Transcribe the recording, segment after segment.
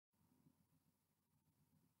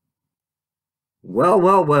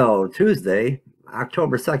Well, Tuesday,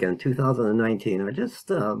 October 2nd, 2019. I just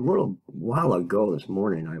a little while ago this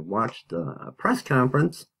morning, I watched a press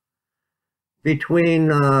conference between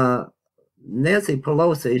Nancy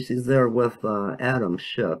Pelosi. She's there with Adam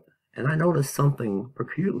Schiff, and I noticed something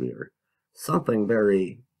peculiar, something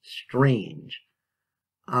very strange.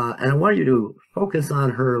 And I want you to focus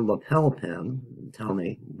on her lapel pin and tell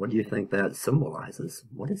me, what do you think that symbolizes?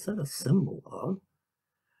 What is that a symbol of?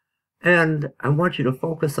 And I want you to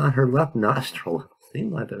focus on her left nostril. It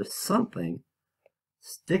seems like there's something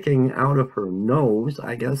sticking out of her nose.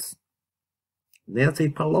 I guess Nancy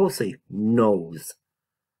Pelosi knows.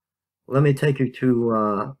 Let me take you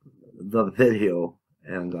to the video,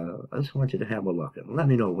 and I just want you to have a look and let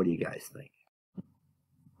me know, what do you guys think?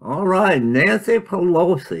 All right, Nancy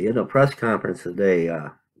Pelosi in a press conference today,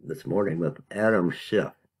 this morning with Adam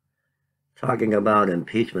Schiff, talking about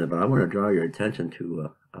impeachment, but I want to draw your attention to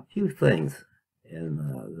a few things in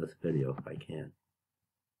this video, if I can.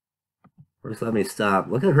 First, let me stop.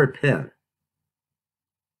 Look at her pin.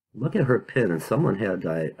 Look at her pin. And someone had,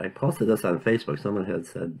 I posted this on Facebook, someone had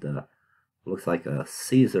said, looks like a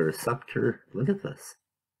Caesar scepter. Look at this.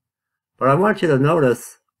 But I want you to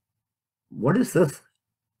notice, what is this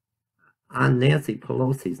on Nancy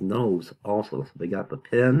Pelosi's nose also? So they got the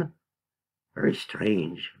pin. Very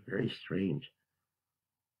strange, very strange.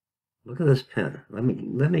 Look at this pin. Let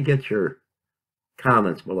me get your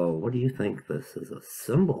comments below. What do you think this is a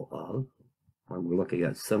symbol of? When we're looking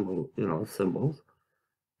at symbols.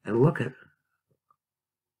 And look at,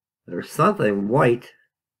 there's something white.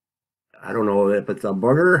 I don't know if it's a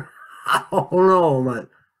booger. I don't know, but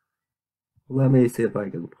let me see if I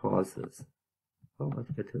can pause this. Oh, let's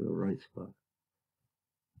get to the right spot.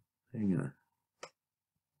 Hang on.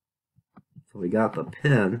 So we got the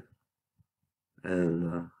pin,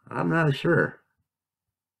 and I'm not sure.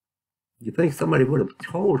 You think somebody would have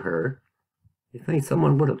told her? You think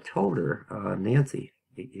someone would have told her, Nancy,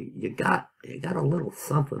 you got a little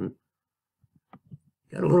something.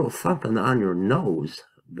 You got a little something on your nose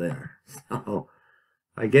there. So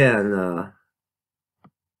again,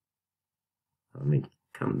 let me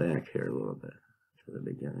come back here a little bit to the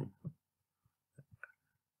beginning.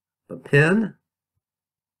 The pin.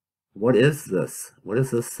 What is this? What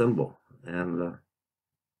is this symbol? And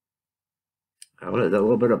what is that, a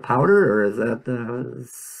little bit of powder, or is that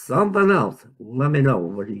something else? Let me know.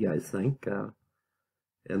 What do you guys think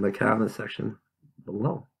in the comment section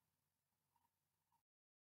below.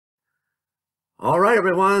 All right,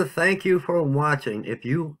 everyone. Thank you for watching. If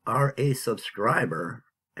you are a subscriber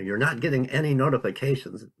and you're not getting any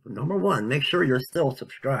notifications, number one, make sure you're still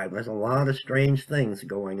subscribed. There's a lot of strange things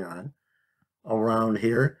going on around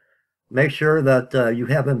here. Make sure that you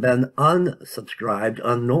haven't been unsubscribed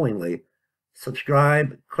unknowingly.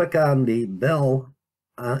 Subscribe, click on the bell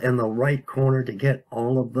in the right corner to get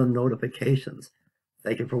all of the notifications.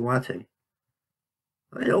 Thank you for watching.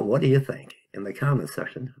 What do you think in the comment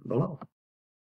section below?